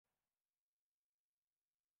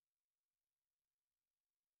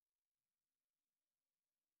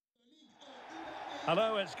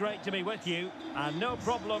Hello, it's great to be with you, and no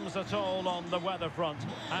problems at all on the weather front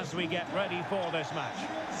as we get ready for this match.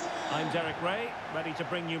 I'm Derek Ray, ready to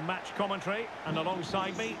bring you match commentary, and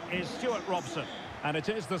alongside me is Stuart Robson. And it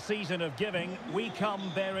is the season of giving. We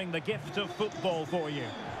come bearing the gift of football for you.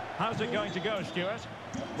 How's it going to go, Stuart?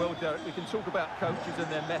 Well, Derek, we can talk about coaches and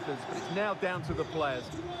their methods, but it's now down to the players.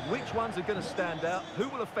 Which ones are going to stand out, who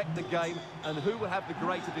will affect the game, and who will have the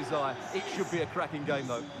greater desire? It should be a cracking game,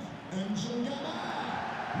 though.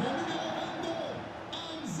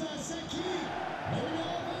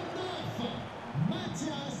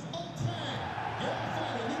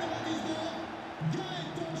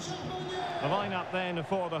 The lineup then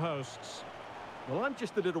for the hosts. Well, I'm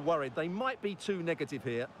just a little worried. They might be too negative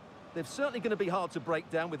here. They're certainly going to be hard to break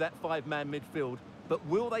down with that five-man midfield, but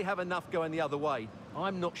will they have enough going the other way?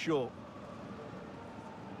 I'm not sure.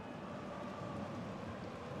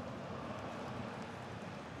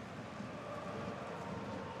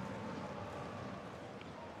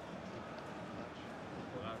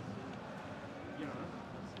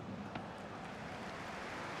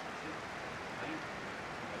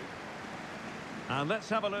 And let's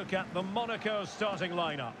have a look at the Monaco starting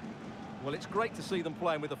lineup. Well, it's great to see them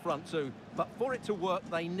playing with the front two, but for it to work,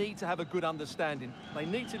 they need to have a good understanding. They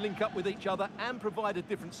need to link up with each other and provide a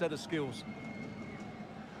different set of skills.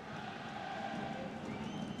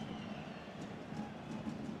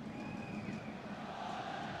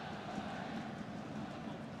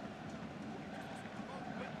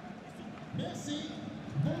 Merci.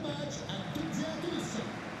 Bon match à toutes et à tous.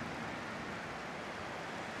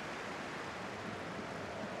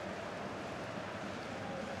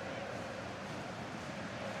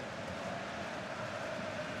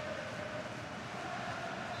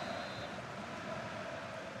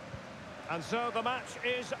 And so the match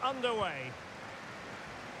is underway.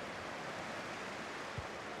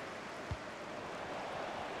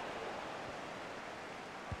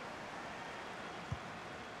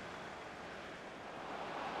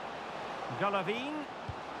 Golovin.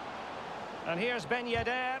 And here's Ben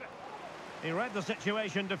Yedder. He read the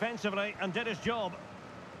situation defensively and did his job.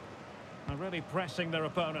 And really pressing their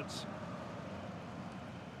opponents.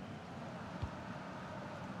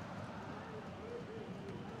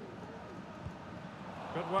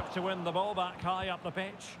 Good work to win the ball back high up the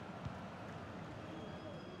pitch.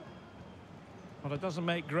 Well, it doesn't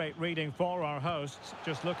make great reading for our hosts.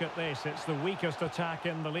 Just look at this. It's the weakest attack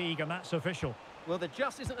in the league, and that's official. Well, there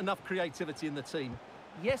just isn't enough creativity in the team.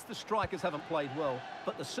 Yes, the strikers haven't played well,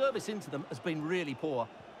 but the service into them has been really poor.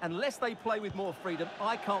 Unless they play with more freedom,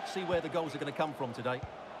 I can't see where the goals are going to come from today.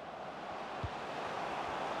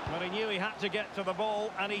 Well, he knew he had to get to the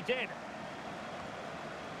ball, and he did.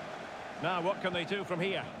 Now, what can they do from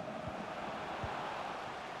here?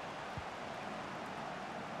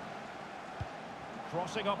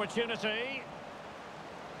 Crossing opportunity.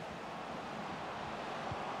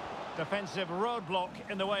 Defensive roadblock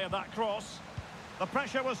in the way of that cross. The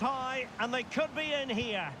pressure was high, and they could be in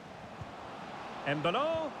here. In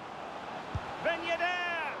below. Ben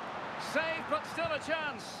Yedder! Save, but still a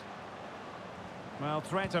chance. Well,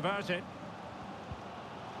 threat averted.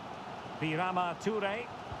 Birama Toure.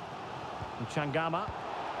 Changama,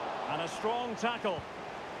 and a strong tackle.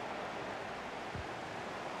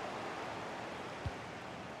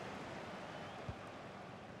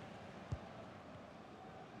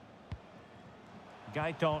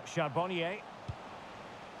 Gaëtan Charbonnier,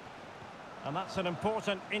 and that's an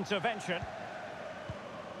important intervention.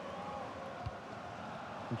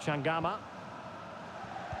 Changama.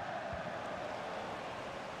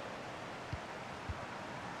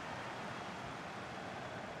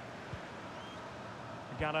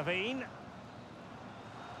 Golovin.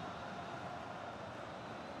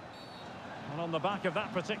 And on the back of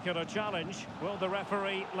that particular challenge, will the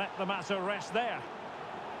referee let the matter rest there?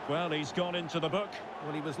 Well, he's gone into the book.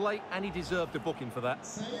 Well, he was late and he deserved a booking for that.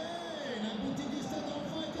 Ça y est, la boutique du stade a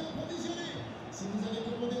enfin été approvisionnée. Si vous avez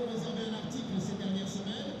commandé ou réservé un article ces dernières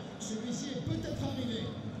semaines, celui-ci est peut-être arrivé.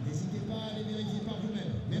 N'hésitez pas à aller vérifier par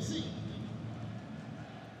vous-même. Merci.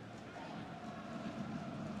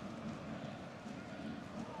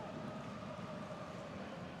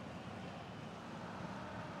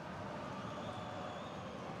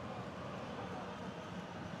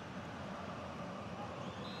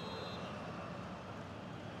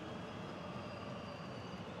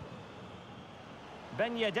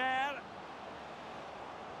 Ben Yedder.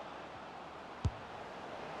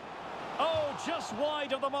 Oh, just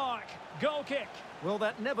wide of the mark. Goal kick. Well,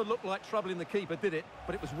 that never looked like troubling the keeper, did it?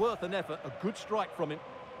 But it was worth an effort. A good strike from him.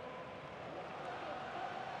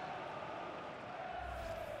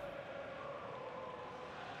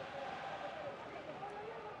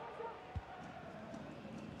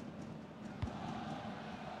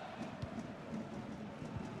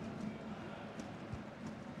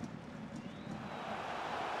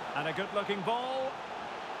 And a good-looking ball.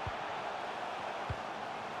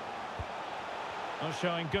 Oh,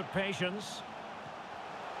 showing good patience.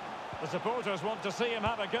 The supporters want to see him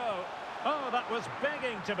have a go. Oh, that was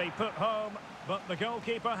begging to be put home, but the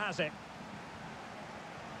goalkeeper has it.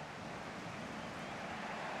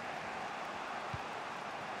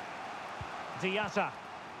 Diatta.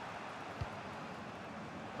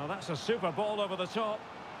 Oh, that's a super ball over the top.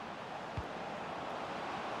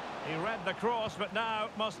 He read the cross, but now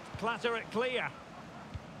must clatter it clear.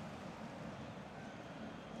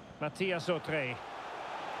 Matthias Auxerre.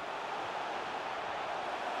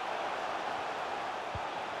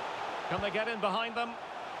 Can they get in behind them?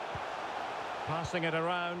 Passing it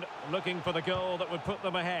around, looking for the goal that would put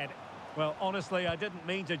them ahead. Well, honestly, I didn't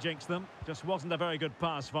mean to jinx them. Just wasn't a very good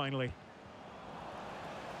pass, finally.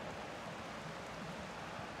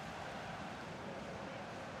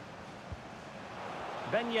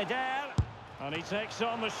 Ben Yedder, and he takes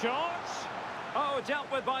on the shots. Oh,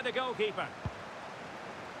 dealt with by the goalkeeper.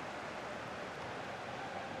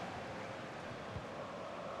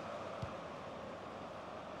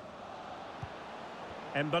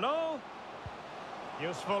 Embolo.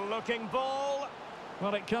 Useful looking ball.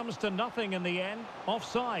 Well, it comes to nothing in the end.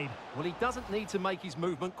 Offside. Well, he doesn't need to make his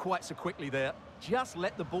movement quite so quickly there. Just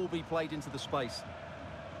let the ball be played into the space.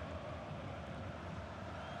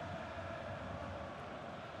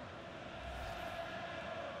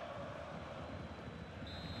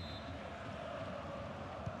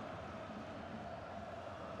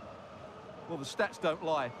 Well, the stats don't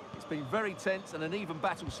lie. It's been very tense and an even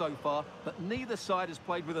battle so far, but neither side has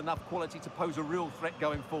played with enough quality to pose a real threat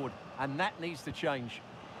going forward, and that needs to change.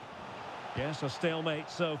 Yes, a stalemate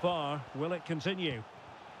so far. Will it continue?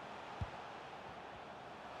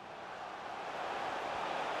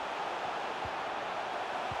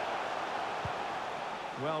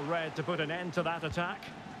 Well read to put an end to that attack.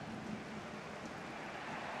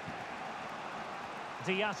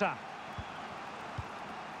 Diatta.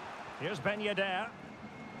 Here's Ben Yedder.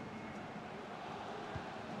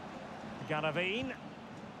 Garavine.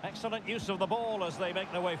 Excellent use of the ball as they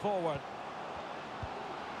make their way forward.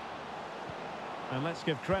 And let's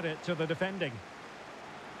give credit to the defending.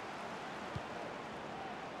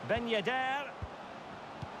 Ben Yedder.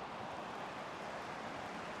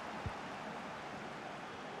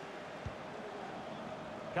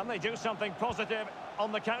 Can they do something positive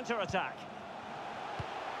on the counter-attack?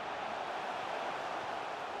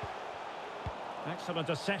 Excellent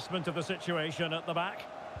assessment of the situation at the back.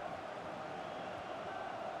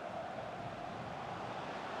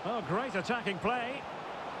 Oh, great attacking play.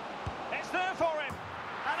 It's there for him.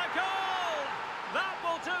 And a goal! That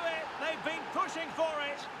will do it. They've been pushing for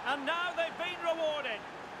it, and now they've been rewarded.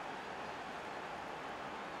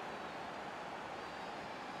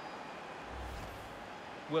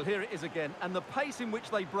 Well, here it is again, and the pace in which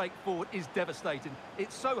they break forward is devastating.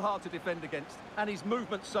 It's so hard to defend against, and his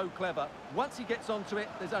movement's so clever. Once he gets onto it,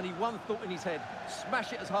 there's only one thought in his head: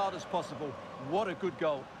 smash it as hard as possible. What a good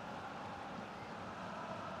goal.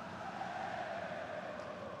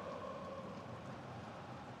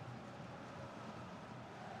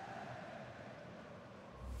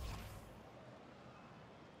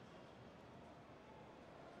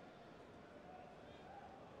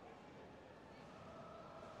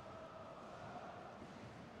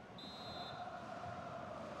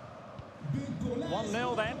 But pour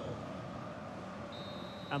 1-0 then.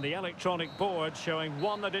 And the electronic board showing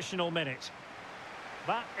 1 additional minute.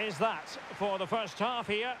 That is that for the first half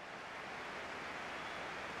here.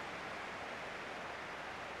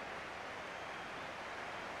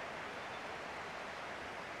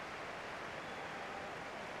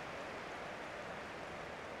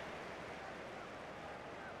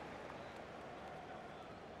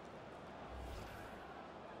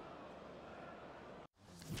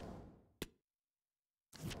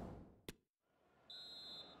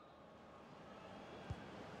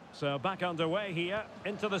 So back underway here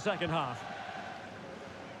into the second half.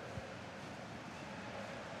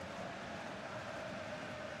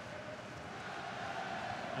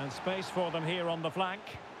 And space for them here on the flank.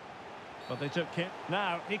 But they took it.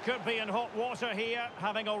 Now, he could be in hot water here,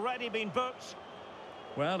 having already been booked.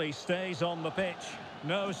 Well, he stays on the pitch.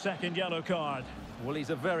 No second yellow card. Well,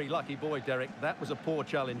 he's a very lucky boy, Derek. That was a poor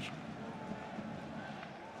challenge.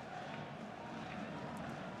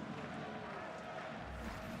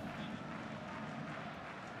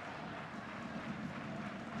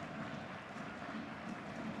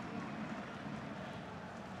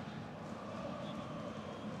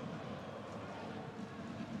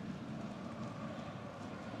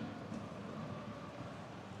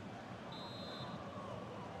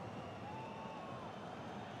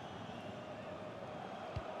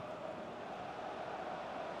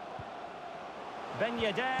 Ben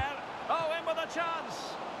Yedder. Oh, in with a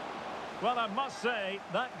chance. Well, I must say,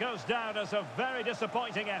 that goes down as a very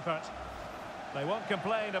disappointing effort. They won't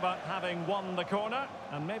complain about having won the corner,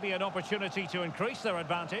 and maybe an opportunity to increase their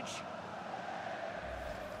advantage.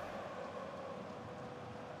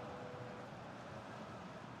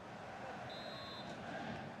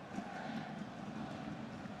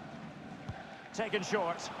 Taken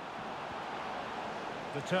short.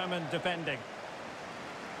 Determined defending.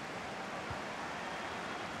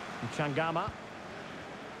 Changama.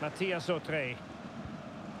 Matthias Auxerre.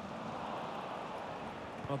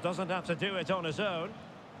 Well, doesn't have to do it on his own.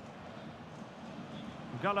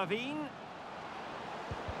 Golovin.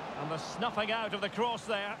 And the snuffing out of the cross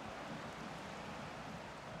there.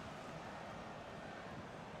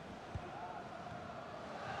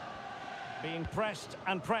 Being pressed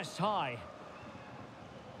and pressed high.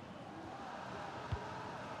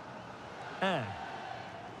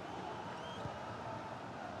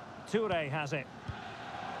 Toure has it.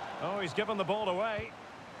 Oh, he's given the ball away.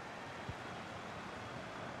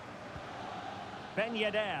 Ben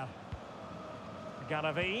Yedder.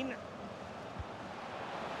 Golovin.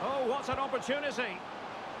 Oh, what an opportunity.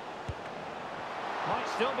 Might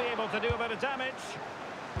still be able to do a bit of damage.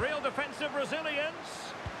 Real defensive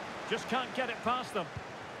resilience. Just can't get it past them.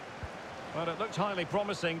 Well, it looked highly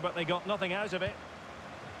promising, but they got nothing out of it.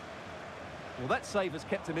 Well, that save has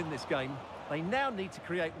kept them in this game. They now need to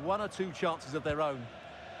create one or two chances of their own.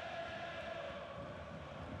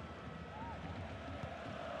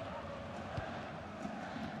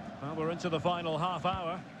 Well, we're into the final half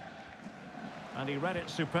hour. And he read it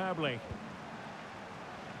superbly.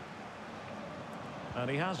 And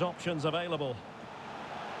he has options available.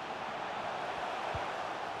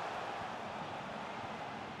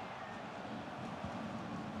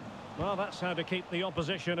 Well, that's how to keep the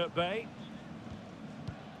opposition at bay.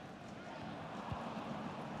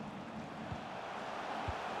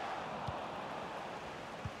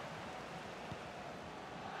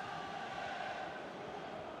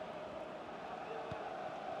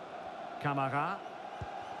 Camara.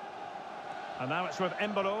 And now it's with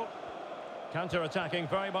Embolo. Counter-attacking,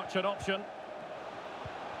 very much an option.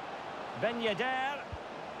 Ben Yedder.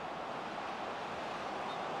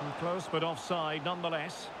 Close but offside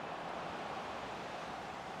nonetheless.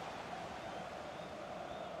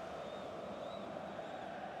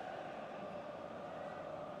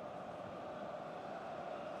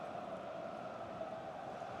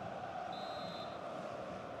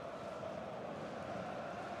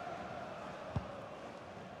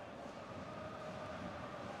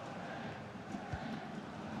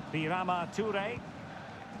 Birama Toure.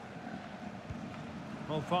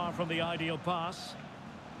 Well, far from the ideal pass.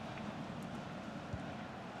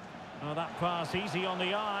 Oh, that pass easy on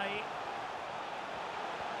the eye.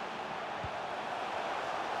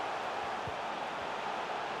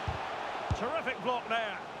 Terrific block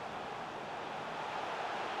there.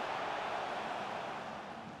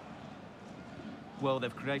 Well,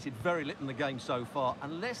 they've created very little in the game so far.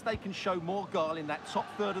 Unless they can show more guile in that top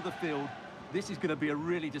third of the field, this is going to be a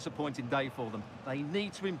really disappointing day for them. They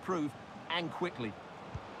need to improve, and quickly.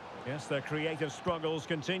 Yes, their creative struggles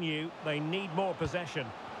continue. They need more possession.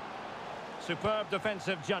 Superb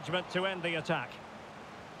defensive judgment to end the attack.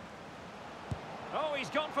 Oh, he's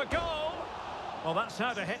gone for goal! Well, that's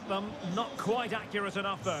how to hit them. Not quite accurate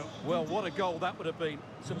enough, though. Well, what a goal that would have been.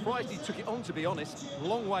 Surprised he took it on, to be honest.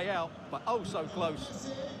 Long way out, but oh so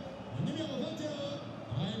close.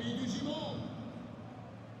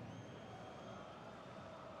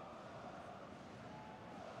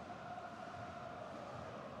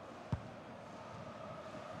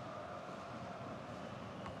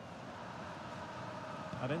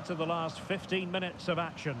 And into the last 15 minutes of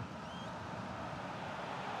action.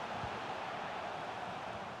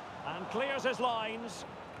 And clears his lines.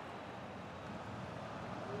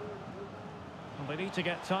 And they need to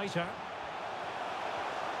get tighter.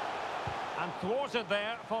 And thwarted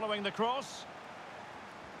there following the cross.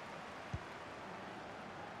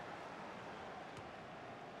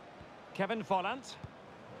 Kevin Folland.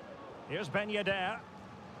 Here's Ben Yedder.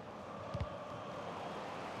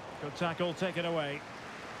 Good tackle taken away.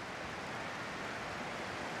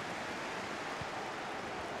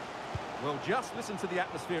 Well, just listen to the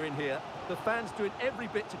atmosphere in here. The fans doing every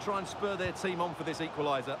bit to try and spur their team on for this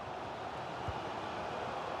equaliser.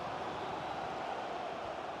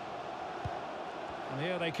 And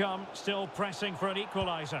here they come, still pressing for an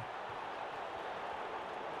equaliser.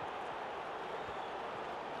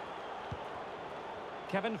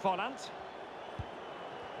 Kevin Folland.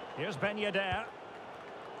 Here's Ben Yedder.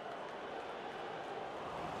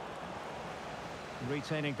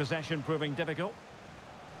 Retaining possession proving difficult.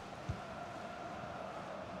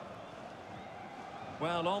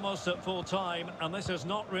 Well, almost at full time, and this is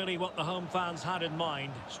not really what the home fans had in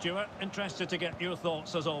mind. Stuart, interested to get your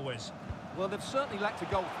thoughts as always. Well, they've certainly lacked a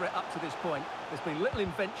goal threat up to this point. There's been little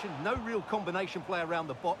invention, no real combination play around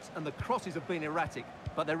the box, and the crosses have been erratic.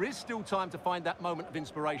 But there is still time to find that moment of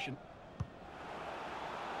inspiration.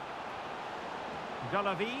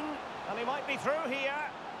 Golovin, and he might be through here.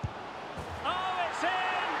 Oh, it's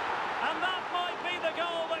in! And that might be the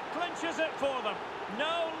goal that clinches it for them.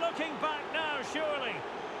 No looking back now, surely.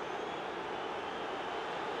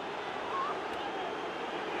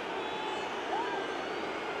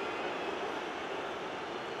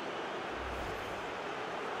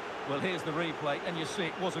 Well, here's the replay, and you see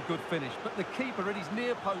it was a good finish. But the keeper at his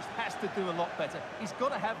near post has to do a lot better. He's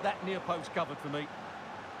got to have that near post covered for me.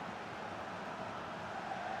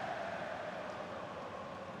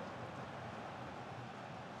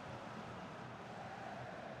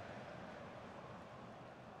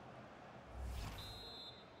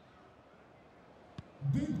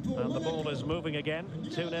 And the ball is moving again.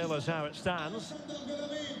 2-0 is how it stands.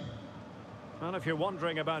 And if you're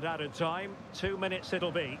wondering about added time, 2 minutes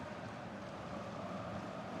it'll be.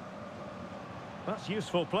 That's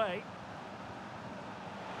useful play.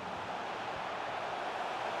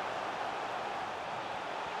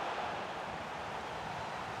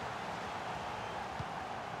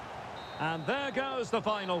 And there goes the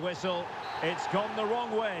final whistle. It's gone the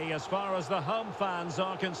wrong way as far as the home fans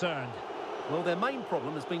are concerned. Well, their main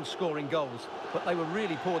problem has been scoring goals, but they were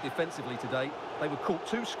really poor defensively today. They were caught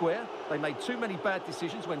too square, they made too many bad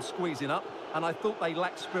decisions when squeezing up, and I thought they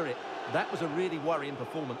lacked spirit. That was a really worrying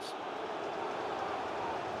performance.